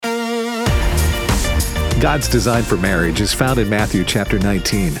God's design for marriage is found in Matthew chapter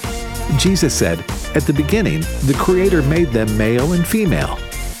 19. Jesus said, "At the beginning, the Creator made them male and female.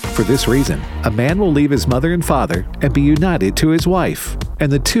 For this reason, a man will leave his mother and father and be united to his wife,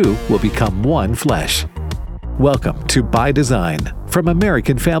 and the two will become one flesh." Welcome to By Design from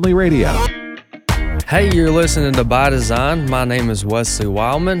American Family Radio. Hey, you're listening to By Design. My name is Wesley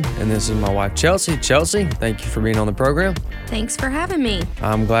Wildman, and this is my wife, Chelsea. Chelsea, thank you for being on the program. Thanks for having me.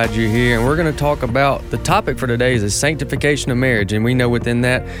 I'm glad you're here, and we're going to talk about the topic for today is the sanctification of marriage, and we know within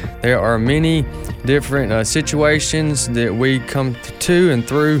that there are many different situations that we come to and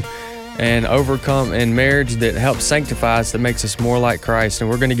through and overcome in marriage that helps sanctify us, that makes us more like Christ, and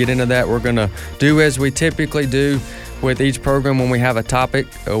we're going to get into that. We're going to do as we typically do with each program. When we have a topic,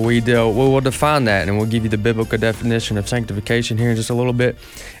 we will define that, and we'll give you the biblical definition of sanctification here in just a little bit,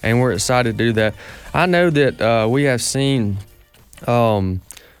 and we're excited to do that. I know that we have seen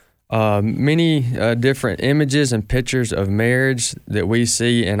many different images and pictures of marriage that we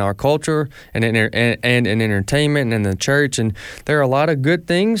see in our culture and in entertainment and in the church, and there are a lot of good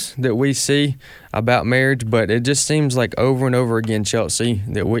things that we see about marriage, but it just seems like over and over again, Chelsea,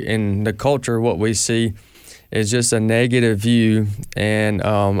 that we in the culture what we see is just a negative view and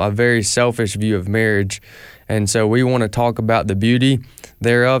a very selfish view of marriage. And so we want to talk about the beauty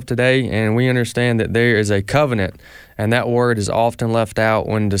thereof today, and we understand that there is a covenant, and that word is often left out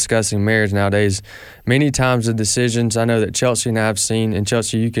when discussing marriage nowadays. Many times the decisions, I know that Chelsea and I have seen, and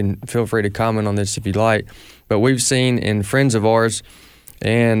Chelsea, you can feel free to comment on this if you'd like, but we've seen in friends of ours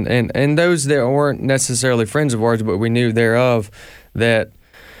and those that weren't necessarily friends of ours, but we knew thereof, that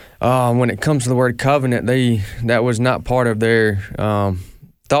when it comes to the word covenant, that was not part of their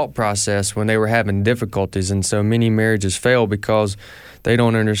thought process when they were having difficulties. And so many marriages fail because they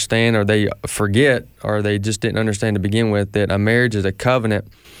don't understand, or they forget, or they just didn't understand to begin with, that a marriage is a covenant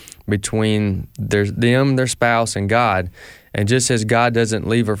between their spouse, and God. And just as God doesn't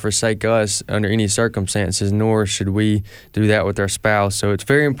leave or forsake us under any circumstances, nor should we do that with our spouse. So it's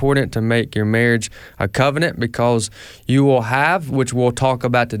very important to make your marriage a covenant, because you will have, which we'll talk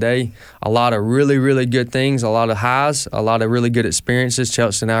about today, a lot of really, really good things, a lot of highs, a lot of really good experiences.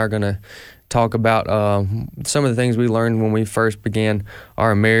 Chelsea and I are going to talk about some of the things we learned when we first began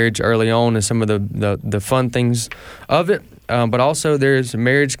our marriage early on, and some of the fun things of it. But also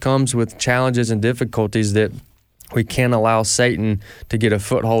marriage comes with challenges and difficulties that we can't allow Satan to get a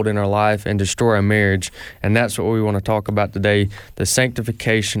foothold in our life and destroy our marriage. And that's what we want to talk about today, the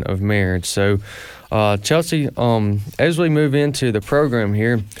sanctification of marriage. So, Chelsea, as we move into the program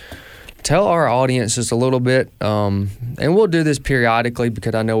here, tell our audience just a little bit, and we'll do this periodically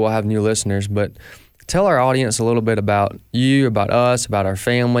because I know we'll have new listeners, but tell our audience a little bit about you, about us, about our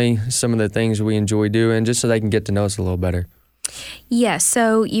family, some of the things we enjoy doing, just so they can get to know us a little better. Yes,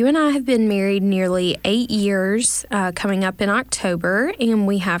 so you and I have been married nearly 8 years, coming up in October, and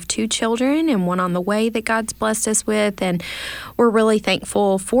we have 2 children and one on the way that God's blessed us with, and we're really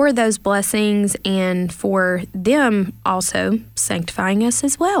thankful for those blessings and for them also sanctifying us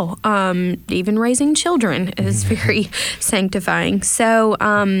as well. Even raising children is very sanctifying. So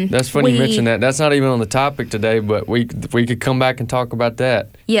that's funny you mention that. That's not even on the topic today, but we could come back and talk about that.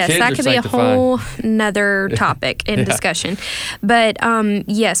 Yes, Kids that could be a whole nother topic in discussion. But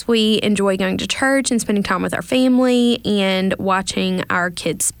yes, we enjoy going to church and spending time with our family and watching our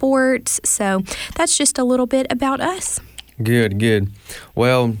kids' sports. So that's just a little bit about us. Good.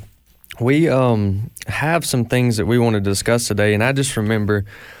 Well, we have some things that we want to discuss today, and I just remember,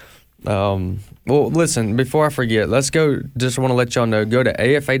 well, listen, before I forget, just want to let y'all know, go to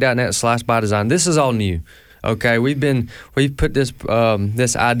afa.net/bydesign. This is all new. Okay, we've put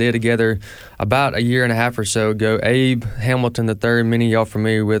this idea together about a year and a half or so ago. Abe Hamilton III, many of y'all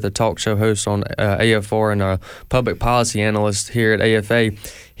familiar with, a talk show host on AFR and a public policy analyst here at AFA.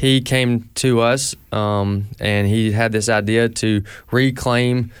 He came to us and he had this idea to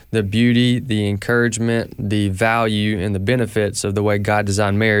reclaim the beauty, the encouragement, the value, and the benefits of the way God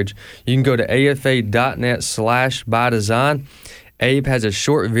designed marriage. You can go to afa.net/bydesign. Abe has a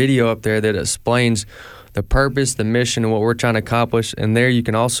short video up there that explains the purpose, the mission, and what we're trying to accomplish. And there you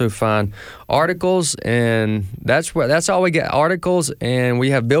can also find articles, and that's all we get, articles, and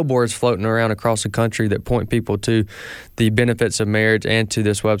we have billboards floating around across the country that point people to the benefits of marriage and to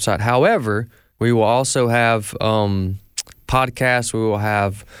this website. However, we will also have podcasts, we will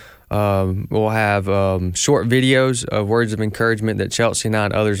have We'll have short videos of words of encouragement that Chelsea and I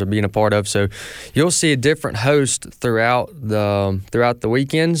and others are being a part of. So you'll see a different host throughout the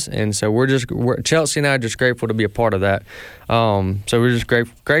weekends, and so Chelsea and I are just grateful to be a part of that. So we're just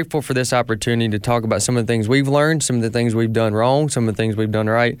grateful for this opportunity to talk about some of the things we've learned, some of the things we've done wrong, some of the things we've done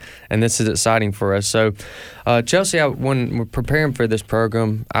right, and this is exciting for us. So Chelsea, when we're preparing for this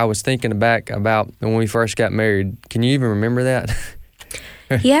program, I was thinking back about when we first got married. Can you even remember that?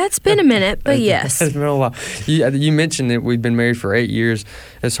 Yeah, it's been a minute, but yes. It's been a while. You mentioned that we've been married for 8 years.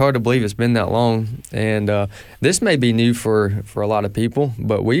 It's hard to believe it's been that long. And this may be new for a lot of people,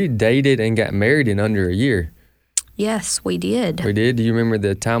 but we dated and got married in under a year. Yes, we did. We did? Do you remember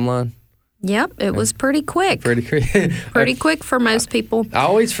the timeline? Yep, it was pretty quick. Pretty quick. Pretty quick for most people. I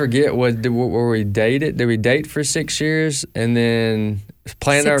always forget, were we dated? Did we date for 6 years and then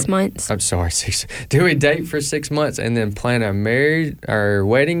plan 6 months? I'm sorry, 6. Did we date for 6 months and then plan our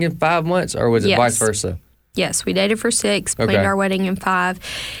wedding in 5 months, or was it vice versa? Yes, we dated for 6, planned our wedding in 5,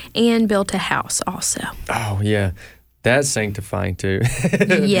 and built a house also. Oh, yeah. That's sanctifying too.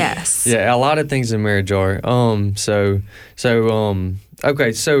 Yes. Yeah, a lot of things in marriage are.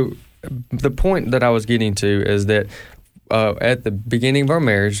 Okay, so the point that I was getting to is that at the beginning of our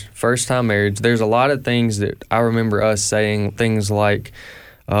marriage, first time marriage, there's a lot of things that I remember us saying, things like,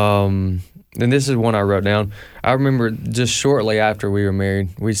 and this is one I wrote down. I remember just shortly after we were married,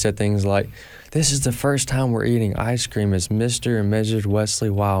 we said things like, "This is the first time we're eating ice cream as Mr. and Mrs. Wesley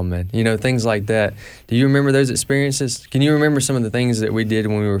Wildman." Things like that. Do you remember those experiences? Can you remember some of the things that we did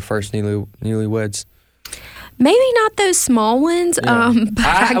when we were first newlyweds? Maybe not those small ones, Yeah. but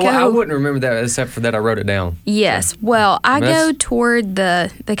I wouldn't remember that, except for that I wrote it down. Yes. Well, I go toward the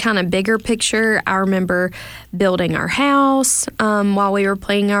kind of bigger picture. I remember building our house while we were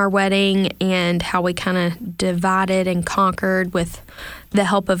planning our wedding, and how we kind of divided and conquered with the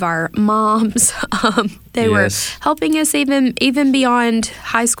help of our moms. They were helping us even beyond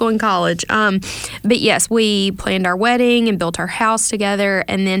high school and college. But yes, we planned our wedding and built our house together,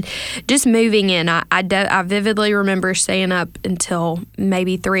 and then just moving in. I vividly remember staying up until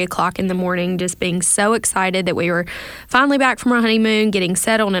maybe 3 o'clock in the morning, just being so excited that we were finally back from our honeymoon, getting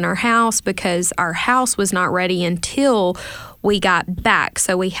settled in our house, because our house was not ready until we got back.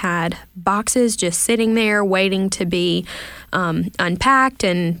 So we had boxes just sitting there waiting to be unpacked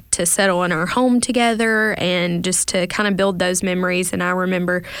and to settle in our home together, and just to kind of build those memories. And I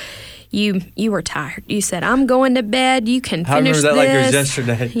remember you were tired. You said, "I'm going to bed. You can finish this." I remember that like it was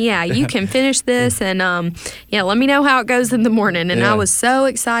yesterday. Yeah, you can finish this, and let me know how it goes in the morning. And I was so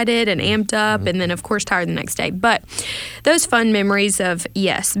excited and amped up, and then of course tired the next day. But those fun memories of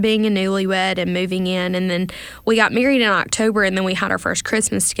being a newlywed and moving in, and then we got married in October, and then we had our first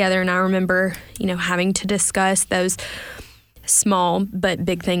Christmas together. And I remember having to discuss those small but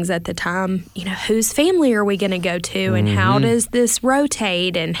big things at the time. Whose family are we going to go to, and how does this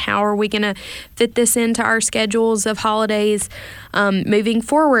rotate, and how are we going to fit this into our schedules of holidays moving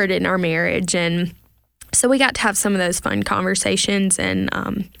forward in our marriage? And so we got to have some of those fun conversations and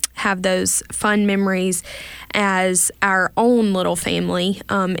have those fun memories as our own little family,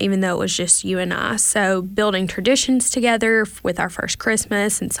 even though it was just you and I. So building traditions together with our first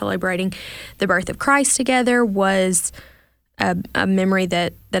Christmas and celebrating the birth of Christ together was a memory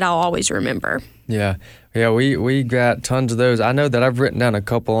that I'll always remember. Yeah, we got tons of those. I know that I've written down a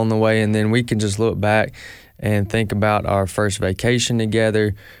couple on the way, and then we can just look back and think about our first vacation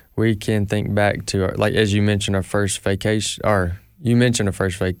together. We can think back to, as you mentioned, our first vacation, or you mentioned our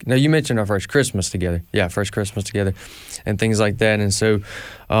first you mentioned our first Christmas together. Yeah, first Christmas together, and things like that. And so,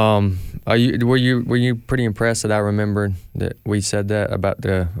 were you pretty impressed that I remembered that we said that about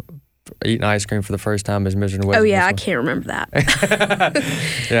the eating ice cream for the first time as Mr. Wesley? Oh yeah, I can't remember that.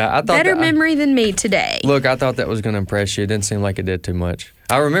 Yeah, I thought better memory than me today. Look, I thought that was going to impress you. It didn't seem like it did too much.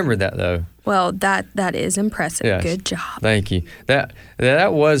 I remember that though. Well, that is impressive. Yes. Good job. Thank you. That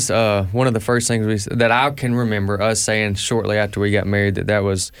was one of the first things that I can remember us saying shortly after we got married. That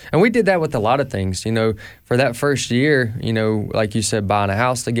was, and we did that with a lot of things. For that first year, like you said, buying a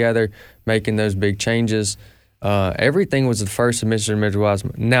house together, making those big changes. Everything was the first of Mr. and Mrs.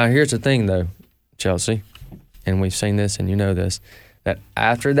 Wiseman. Now, here's the thing, though, Chelsea, and we've seen this, and you know this, that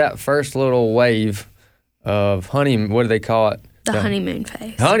after that first little wave of what do they call it? The honeymoon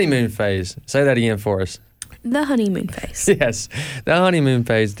phase. Honeymoon phase. Say that again for us. The honeymoon phase. Yes, the honeymoon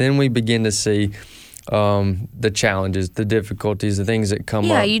phase. Then we begin to see the challenges, the difficulties, the things that come up.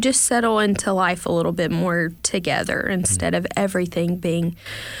 Yeah, you just settle into life a little bit more together instead of everything being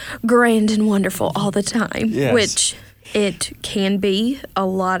grand and wonderful all the time, which It can be a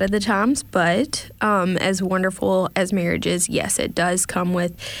lot of the times, but as wonderful as marriage is, yes, it does come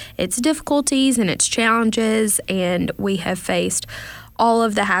with its difficulties and its challenges, and we have faced all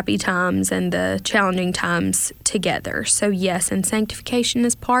of the happy times and the challenging times together. So yes, and sanctification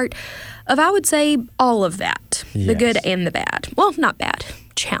is part of, I would say, all of that, the good and the bad. Well, not bad.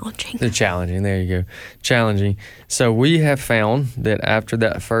 Challenging. The challenging, there you go. Challenging. So we have found that after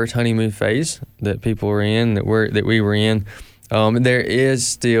that first honeymoon phase that people were in, that we were in, there is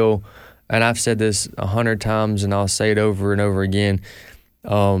still, and I've said this 100 times and I'll say it over and over again,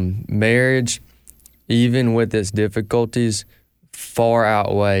 marriage, even with its difficulties, far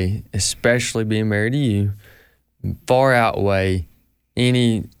outweigh, especially being married to you, far outweigh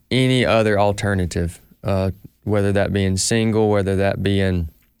any other alternative, whether that being single, whether that being,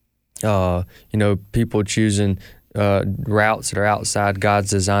 people choosing routes that are outside God's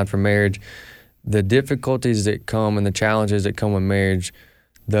design for marriage. The difficulties that come and the challenges that come with marriage,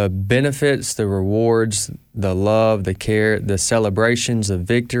 the benefits, the rewards, the love, the care, the celebrations, the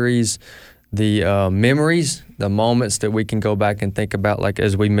victories, the memories, the moments that we can go back and think about, like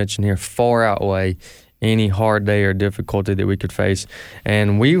as we mentioned here, far outweigh any hard day or difficulty that we could face.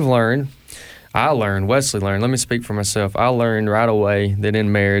 And Wesley learned, let me speak for myself, I learned right away that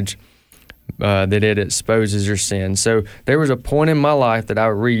in marriage, that it exposes your sin. So there was a point in my life that I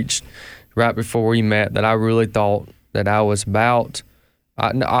reached right before we met that I really thought that I was about,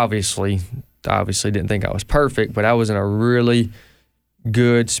 obviously didn't think I was perfect, but I was in a really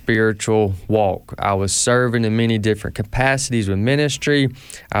good spiritual walk. I was serving in many different capacities with ministry.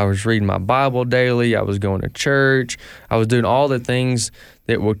 I was reading my Bible daily. I was going to church. I was doing all the things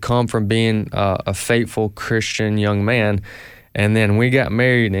that would come from being a faithful Christian young man. And then we got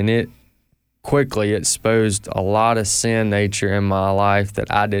married, and it quickly exposed a lot of sin nature in my life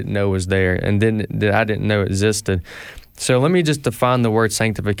that I didn't know was there and that I didn't know existed. So let me just define the word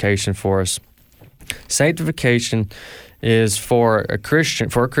sanctification for us. Sanctification is for a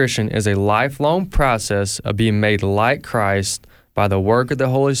Christian is a lifelong process of being made like Christ by the work of the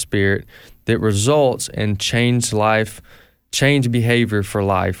Holy Spirit that results in changed behavior for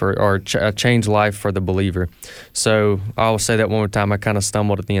life, or a changed life for the believer. So I'll say that one more time. I kind of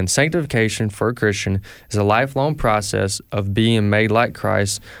stumbled at the end. Sanctification for a Christian is a lifelong process of being made like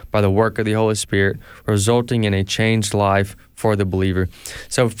Christ by the work of the Holy Spirit, resulting in a changed life for the believer.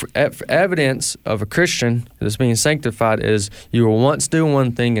 So for evidence of a Christian that's being sanctified is you were once doing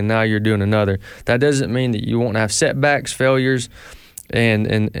one thing and now you're doing another. That doesn't mean that you won't have setbacks, failures,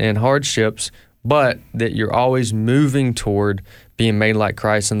 and hardships, but that you're always moving toward being made like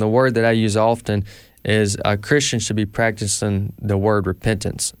Christ. And the word that I use often is a Christian should be practicing the word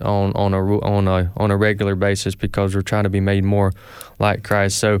repentance on a regular basis, because we're trying to be made more like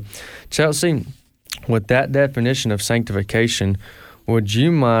Christ. So, Chelsea, with that definition of sanctification, would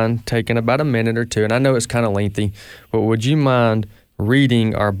you mind taking about a minute or two? And I know it's kind of lengthy, but would you mind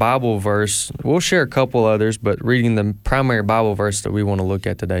reading our Bible verse? We'll share a couple others, but reading the primary Bible verse that we want to look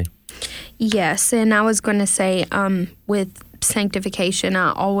at today. Yes, and I was going to say, with sanctification,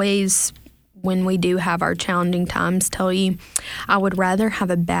 I always, when we do have our challenging times, tell you, I would rather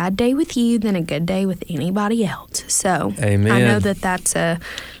have a bad day with you than a good day with anybody else. So Amen. I know that that's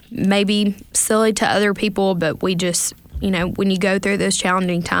maybe silly to other people, but we just, when you go through those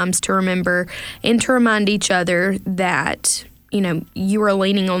challenging times, to remember and to remind each other that you are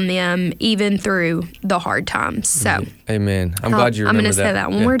leaning on them even through the hard times. So, Amen. I'm glad you remember that. I'm going to say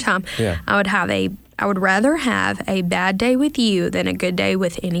that one more time. Yeah. I would rather have a bad day with you than a good day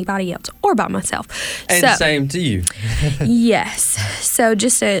with anybody else or by myself. And same to you. Yes. So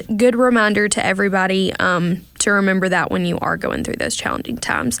just a good reminder to everybody to remember that when you are going through those challenging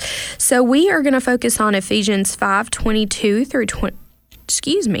times. So we are going to focus on Ephesians 5:22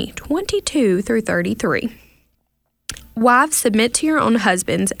 through 33. Wives, submit to your own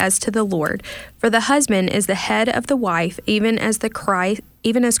husbands as to the Lord, for the husband is the head of the wife, even as Christ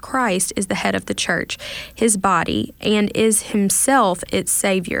is the head of the church, his body, and is himself its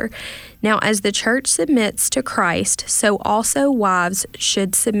Savior. Now, as the church submits to Christ, so also wives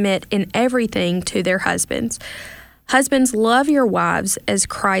should submit in everything to their husbands. Husbands, love your wives as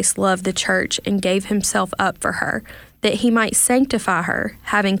Christ loved the church and gave himself up for her, that he might sanctify her,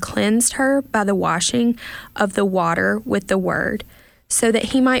 having cleansed her by the washing of the water with the word, so that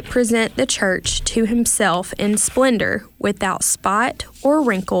he might present the church to himself in splendor, without spot or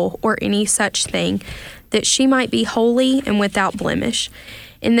wrinkle or any such thing, that she might be holy and without blemish.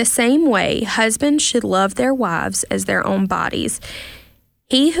 In the same way, husbands should love their wives as their own bodies.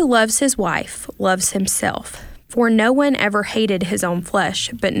 He who loves his wife loves himself. For no one ever hated his own flesh,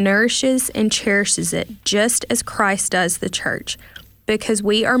 but nourishes and cherishes it, just as Christ does the church, because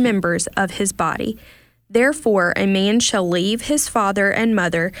we are members of his body. Therefore, a man shall leave his father and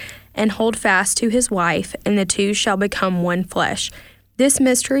mother and hold fast to his wife, and the two shall become one flesh. This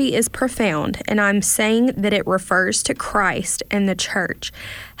mystery is profound, and I'm saying that it refers to Christ and the church.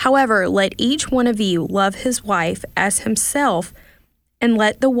 However, let each one of you love his wife as himself, and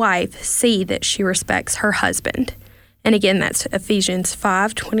let the wife see that she respects her husband. And again, that's Ephesians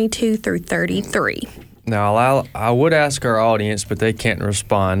 5:22 through 33. Now, I would ask our audience, but they can't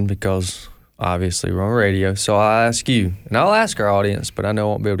respond because obviously we're on radio. So I'll ask you, and I'll ask our audience, but I know I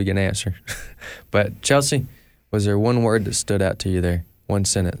won't be able to get an answer. But Chelsea, was there one word that stood out to you there? One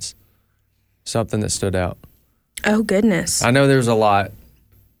sentence? Something that stood out? Oh, goodness. I know there's a lot.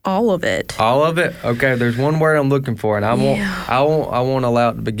 All of it. All of it? Okay, there's one word I'm looking for, and I won't allow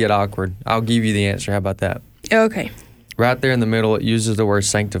it to get awkward. I'll give you the answer. How about that? Okay. Right there in the middle, it uses the word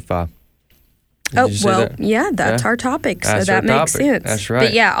sanctify. That's our topic, so That's that our makes topic. sense. That's right.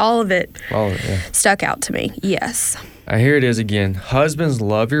 But yeah, all of it yeah. stuck out to me. Yes. Here it is again. Husbands,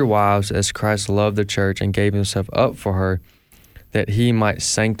 love your wives as Christ loved the church and gave himself up for her, that he might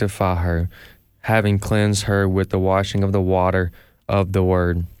sanctify her, having cleansed her with the washing of the water of the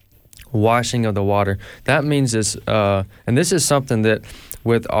word. Washing of the water. That means this, and this is something that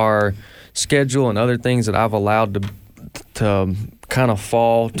with our schedule and other things that I've allowed to kind of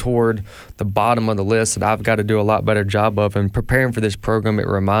fall toward the bottom of the list that I've got to do a lot better job of. And preparing for this program, it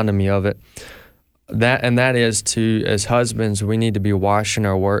reminded me of it. That is to, as husbands, we need to be washing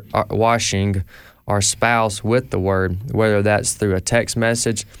our spouse with the word, whether that's through a text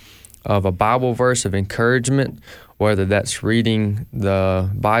message of a Bible verse of encouragement, whether that's reading the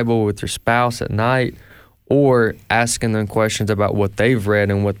Bible with your spouse at night, or asking them questions about what they've read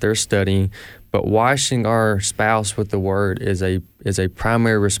and what they're studying. But washing our spouse with the word is a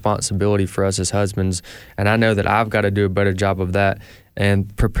primary responsibility for us as husbands, and I know that I've got to do a better job of that.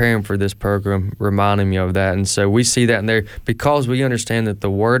 And preparing for this program reminding me of that. And so we see that in there because we understand that the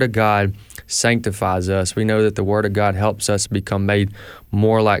Word of God sanctifies us. We know that the Word of God helps us become made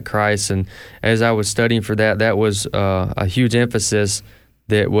more like Christ. And as I was studying for that, that was a huge emphasis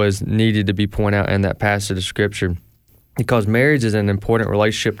that was needed to be pointed out in that passage of Scripture. Because marriage is an important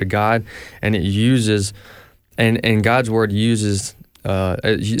relationship to God, and it uses, and God's Word uses,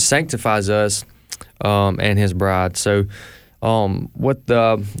 it sanctifies us and His bride. So, with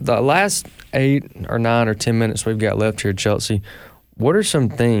the last 8 or 9 or 10 minutes we've got left here, Chelsea, what are some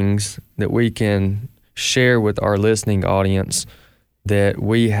things that we can share with our listening audience that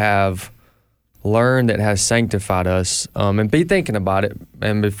we have learned that has sanctified us? And be thinking about it.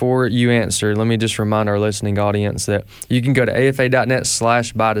 And before you answer, let me just remind our listening audience that you can go to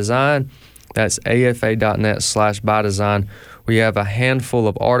afa.net/bydesign. That's afa.net/bydesign. We have a handful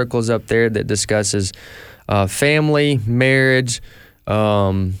of articles up there that discusses family, marriage,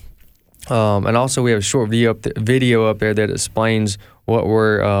 and also we have a short video up there that explains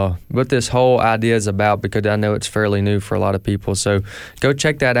what this whole idea is about, because I know it's fairly new for a lot of people. So go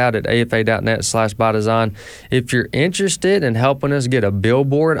check that out at afa.net/bydesign. If you're interested in helping us get a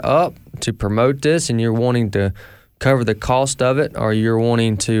billboard up to promote this, and you're wanting to cover the cost of it, or you're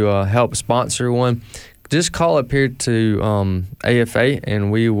wanting to help sponsor one, just call up here to AFA,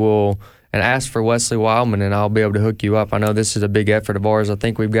 and we will. And ask for Wesley Wildman, and I'll be able to hook you up. I know this is a big effort of ours. I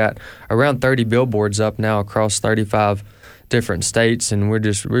think we've got around 30 billboards up now across 35 different states, and we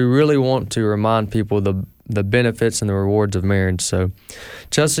really want to remind people the benefits and the rewards of marriage. So,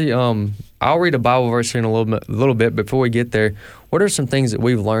 Chelsea, I'll read a Bible verse here in a little bit. Before we get there, what are some things that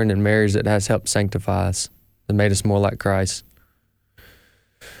we've learned in marriage that has helped sanctify us, that made us more like Christ?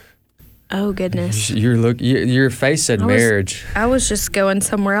 Oh, goodness. Your face said marriage. I was just going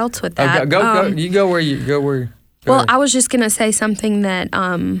somewhere else with that. Go. You go where you go. Well, I was just going to say something that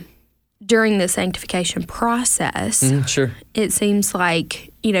during the sanctification process, sure. It seems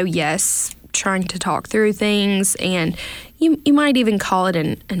like, yes, trying to talk through things, and you might even call it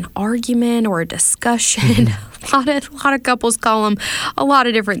an argument or a discussion. A lot of couples call them a lot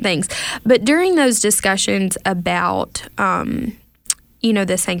of different things. But during those discussions about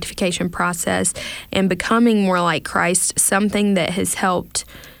the sanctification process and becoming more like Christ, something that has helped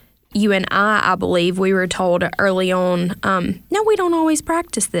you and I believe, we were told early on, no, we don't always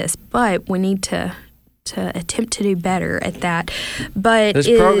practice this, but we need to attempt to do better at that. But this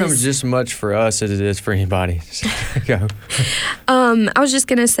program is just as much for us as it is for anybody. Go. I was just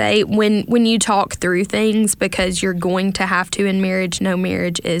gonna say, when you talk through things, because you're going to have to in marriage. No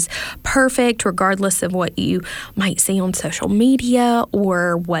marriage is perfect, regardless of what you might see on social media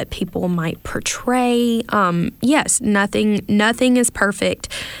or what people might portray. Yes, nothing is perfect.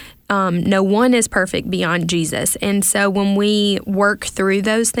 No one is perfect beyond Jesus. And so when we work through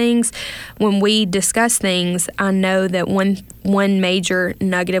those things, when we discuss things, I know that one major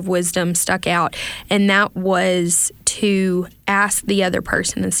nugget of wisdom stuck out, and that was to ask the other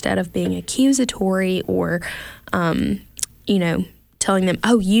person instead of being accusatory or, telling them,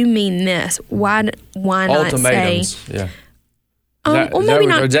 "Oh, you mean this? Why not Ultimatums. say?" Yeah. Maybe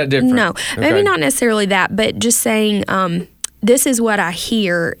not. Is that different? No, Okay. maybe not necessarily that, but just saying, this is what I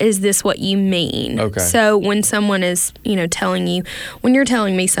hear. Is this what you mean? Okay. So when someone is, telling you, when you're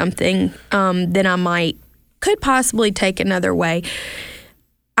telling me something, then I could possibly take another way.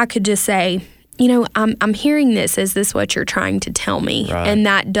 I could just say, I'm hearing this. Is this what you're trying to tell me? Right. And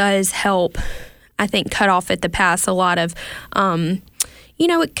that does help, I think, cut off at the pass a lot of,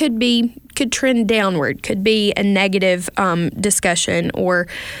 it could trend downward, could be a negative discussion or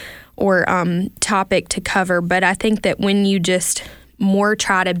topic to cover. But I think that when you just more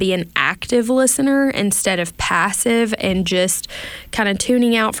try to be an active listener instead of passive and just kind of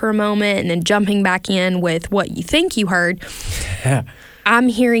tuning out for a moment and then jumping back in with what you think you heard, I'm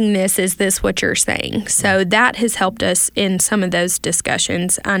hearing this. Is this what you're saying? So that has helped us in some of those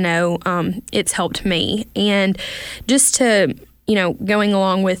discussions. I know it's helped me. And just to, going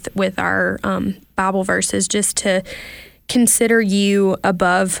along with our Bible verses, just to consider you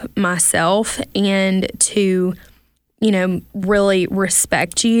above myself and to, really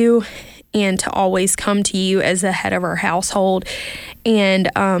respect you and to always come to you as the head of our household. And,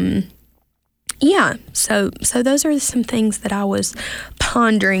 so those are some things that I was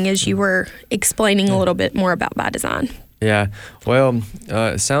pondering as you were explaining a little bit more about By Design. Yeah. Well,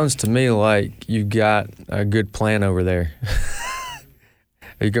 it sounds to me like you got a good plan over there.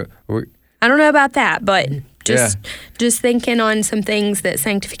 I don't know about that, but just thinking on some things that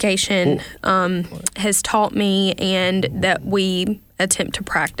Sanctification has taught me and that we attempt to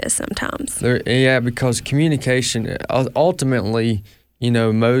practice sometimes. Because communication, ultimately,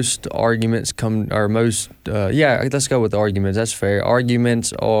 most arguments let's go with arguments. That's fair.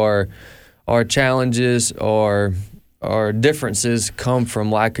 Arguments or challenges or differences come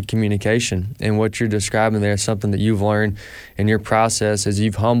from lack of communication. And what you're describing there is something that you've learned in your process as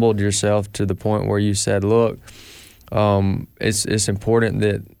you've humbled yourself to the point where you said, look, it's important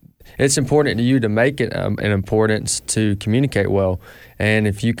to you to make it an importance to communicate well. And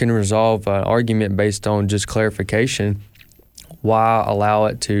if you can resolve an argument based on just clarification, why allow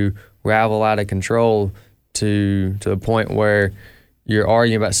it to ravel out of control to the point where you're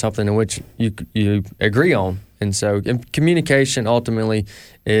arguing about something in which you agree on? And so communication ultimately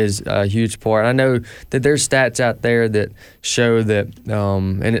is a huge part. I know that there's stats out there that show that,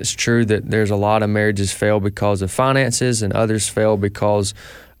 and it's true that there's a lot of marriages fail because of finances and others fail because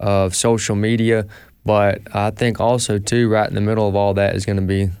of social media. But I think also, too, right in the middle of all that is going to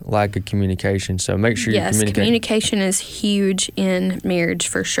be lack of communication. So make sure you communicate. Yes, communication is huge in marriage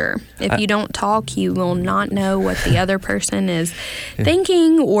for sure. If you don't talk, you will not know what the other person is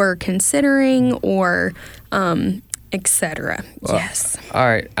thinking or considering or etc. Yes. All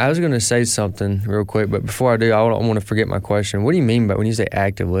right. I was going to say something real quick, but before I do, I don't want to forget my question. What do you mean by when you say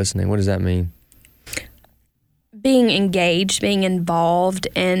active listening? What does that mean? Being engaged, being involved,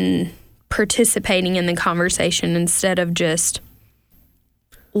 and participating in the conversation instead of just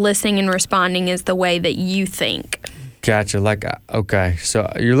listening and responding is the way that you think. Gotcha. Okay. So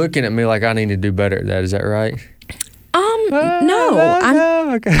you're looking at me like I need to do better at that. Is that right?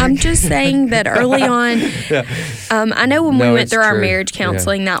 No. I'm just saying that early on, I know when we went through our marriage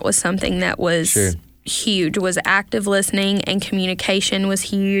counseling, that was something that was huge, was active listening, and communication was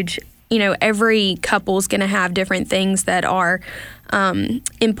huge. Every couple's going to have different things that are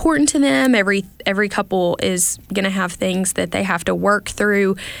important to them. Every couple is going to have things that they have to work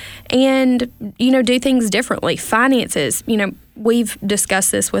through and, do things differently. Finances, we've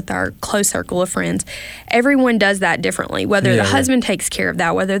discussed this with our close circle of friends. Everyone does that differently, whether the husband takes care of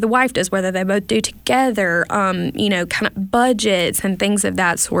that, whether the wife does, whether they both do together, kind of budgets and things of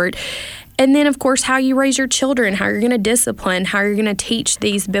that sort. And then, of course, how you raise your children, how you're going to discipline, how you're going to teach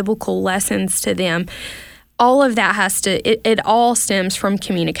these biblical lessons to them. All of that it all stems from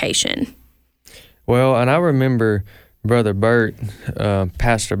communication. Well, and I remember Brother Bert,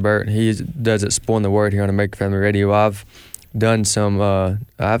 Pastor Bert, he does it Spoiling the Word here on American Family Radio. I've done some.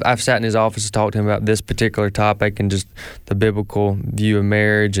 I've sat in his office and talked to him about this particular topic and just the biblical view of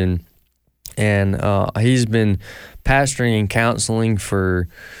marriage, and he's been pastoring and counseling for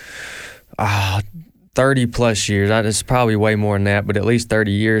 30 plus years. It's probably way more than that, but at least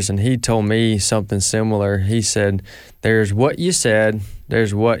 30 years. And he told me something similar. He said, there's what you said,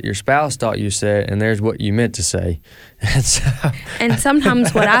 there's what your spouse thought you said, and there's what you meant to say. And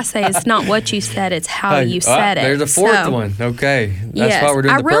sometimes what I say is not what you said, it's how you said it. There's a fourth one. Okay. That's why we're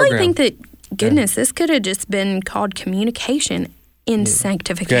doing the program. I really think that, goodness, this could have just been called communication in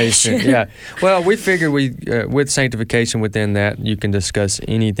sanctification. Yeah. Well, we figured with sanctification within that, you can discuss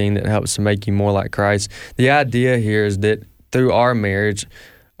anything that helps to make you more like Christ. The idea here is that through our marriage,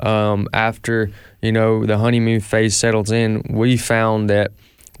 after, the honeymoon phase settles in, we found that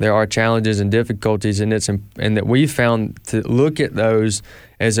there are challenges and difficulties, and that we found to look at those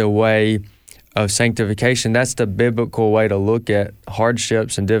as a way of sanctification. That's the biblical way to look at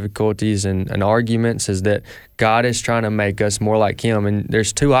hardships and difficulties and arguments, is that God is trying to make us more like Him. And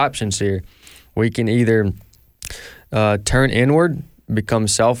there's two options here. We can either turn inward, become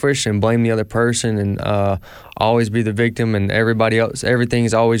selfish, and blame the other person, and always be the victim, and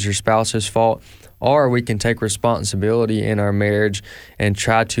everything's always your spouse's fault. Or we can take responsibility in our marriage and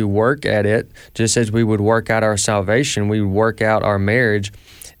try to work at it, just as we would work out our salvation. We would work out our marriage,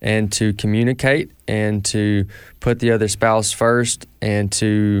 and to communicate and to put the other spouse first, and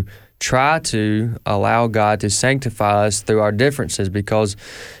to try to allow God to sanctify us through our differences, because...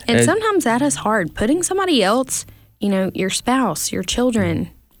 And sometimes that is hard. Putting somebody else, your spouse, your children,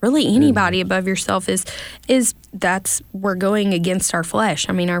 really anybody above yourself that's we're going against our flesh.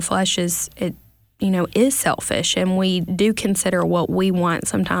 I mean, our flesh is selfish, and we do consider what we want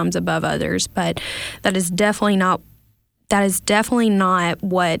sometimes above others, but that is definitely not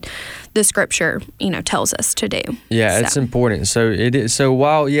what the Scripture, tells us to do. Yeah, it's important. So it is. So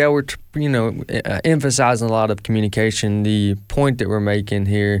while we're emphasizing a lot of communication, the point that we're making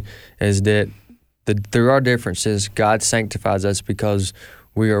here is that through our differences, God sanctifies us because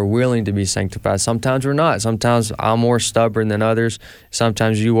we are willing to be sanctified. Sometimes we're not. Sometimes I'm more stubborn than others.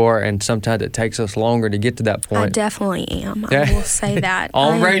 Sometimes you are, and sometimes it takes us longer to get to that point. I definitely am. I will say that.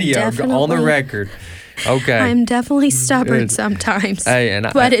 On radio, on the record. Okay. I'm definitely stubborn sometimes.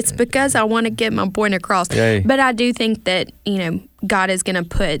 But it's because I want to get my point across. But I do think that, God is going to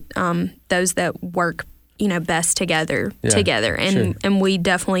put those that work, best together. And we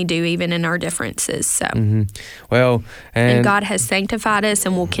definitely do, even in our differences. So, well, and God has sanctified us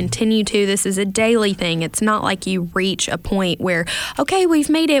and will continue to. This is a daily thing. It's not like you reach a point where, okay, we've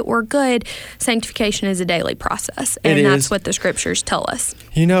made it, we're good. Sanctification is a daily process, and that's what the Scriptures tell us.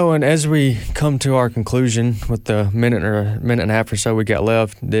 And as we come to our conclusion with the minute and a half or so we got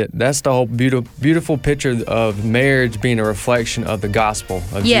left, that's the whole beautiful picture of marriage being a reflection of the gospel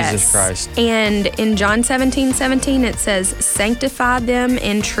of Jesus Christ. And in John 17:17, it says, sanctify them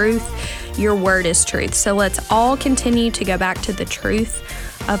in truth. Your word is truth. So let's all continue to go back to the truth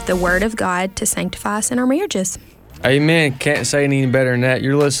of the Word of God to sanctify us in our marriages. Amen. Can't say any better than that.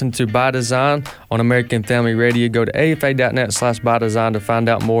 You're listening to By Design on American Family Radio. Go to afa.net/bydesign to find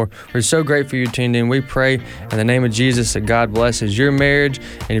out more. We're so grateful you tuned in. We pray in the name of Jesus that God blesses your marriage.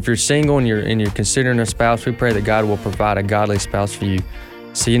 And if you're single and you're considering a spouse, we pray that God will provide a godly spouse for you.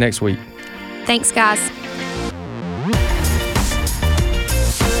 See you next week. Thanks, guys.